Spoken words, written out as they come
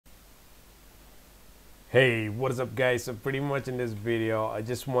Hey, what is up guys? So pretty much in this video I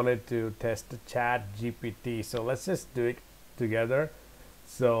just wanted to test the ChatGPT. So let's just do it together.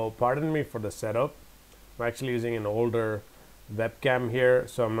 So pardon me for the setup. I'm actually using an older webcam here,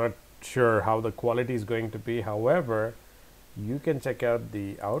 so I'm not sure how the quality is going to be. However, you can check out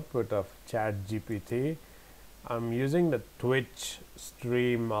the output of ChatGPT. I'm using the Twitch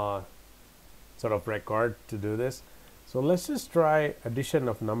stream sort of record to do this. So let's just try addition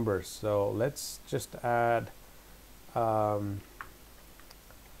of numbers. So let's just add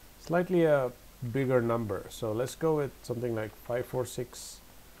slightly a bigger number. So let's go with something like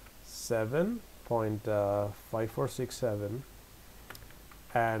 5467.5467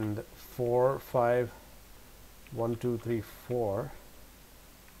 and 45123.98765.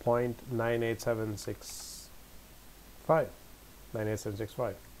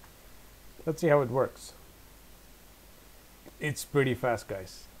 98765. Let's see how it works. It's pretty fast,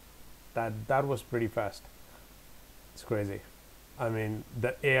 guys. That was pretty fast. It's crazy. I mean,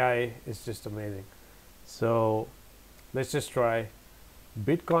 the AI is just amazing. So let's just try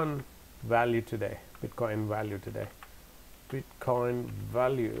Bitcoin value today. Bitcoin value today. Bitcoin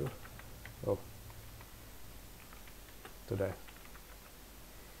value. Oh, today.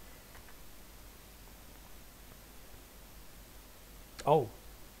 Oh,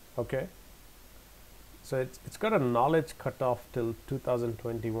 okay. So it's got a knowledge cutoff till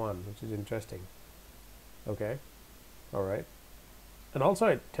 2021, which is interesting. Okay, all right. And also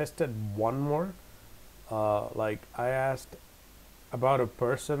I tested one more. Like I asked about a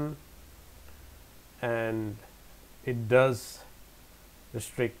person, and it does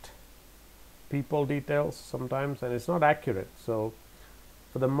restrict people details sometimes, and it's not accurate. So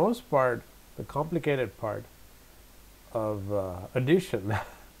for the most part, the complicated part of addition.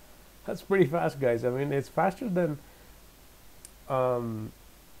 That's pretty fast, guys. I mean, it's faster than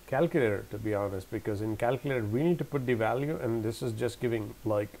calculator, to be honest, because in calculator we need to put the value, and this is just giving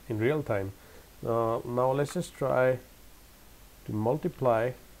like in real time. Now let's just try to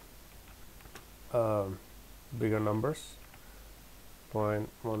multiply bigger numbers,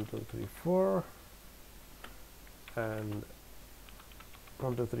 0.1234 and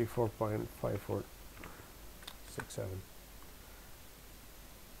 1234.5467.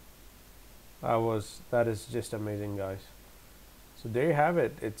 That is just amazing, guys. So there you have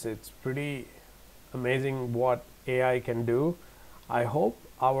it. It's pretty amazing what AI can do. I hope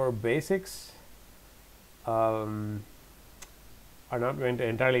our basics are not going to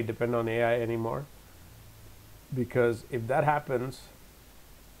entirely depend on AI anymore, because if that happens,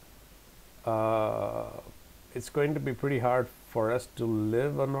 it's going to be pretty hard for us to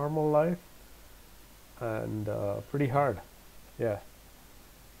live a normal life, and pretty hard. Yeah.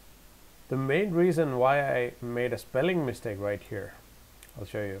 The main reason why I made a spelling mistake right here, I'll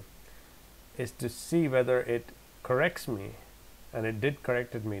show you, is to see whether it corrects me, and it did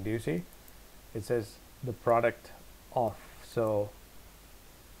corrected me. Do you see? It says the product off. So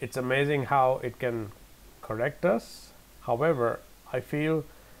it's amazing how it can correct us. However, I feel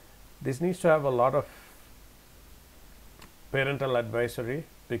this needs to have a lot of parental advisory,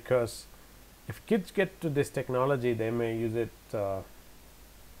 because if kids get to this technology, they may use it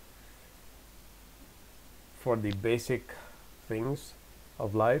for the basic things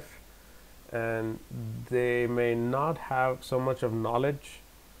of life, and they may not have so much of knowledge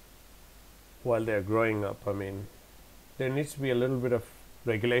while they're growing up. I mean, there needs to be a little bit of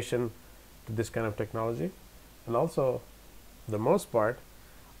regulation to this kind of technology. And also, for the most part,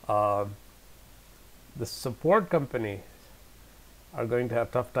 the support companies are going to have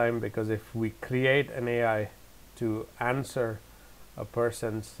tough time, because if we create an AI to answer a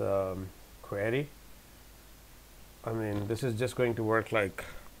person's query, I mean, this is just going to work like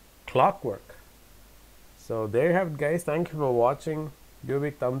clockwork. So there you have it, guys. Thank you for watching. Give a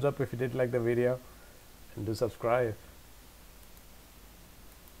big thumbs up if you did like the video, and do subscribe.